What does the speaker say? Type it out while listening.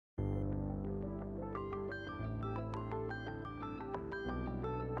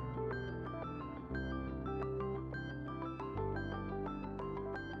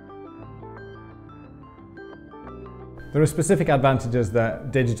There are specific advantages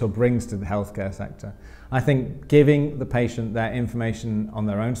that digital brings to the healthcare sector. I think giving the patient their information on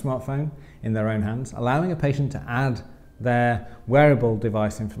their own smartphone, in their own hands, allowing a patient to add their wearable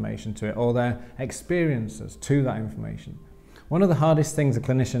device information to it or their experiences to that information. One of the hardest things a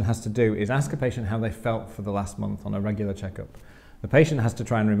clinician has to do is ask a patient how they felt for the last month on a regular checkup. The patient has to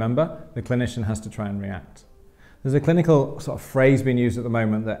try and remember, the clinician has to try and react. There's a clinical sort of phrase being used at the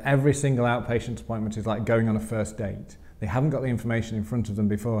moment that every single outpatient appointment is like going on a first date. They haven't got the information in front of them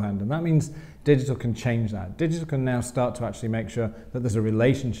beforehand, and that means digital can change that. Digital can now start to actually make sure that there's a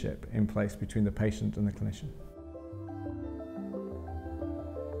relationship in place between the patient and the clinician.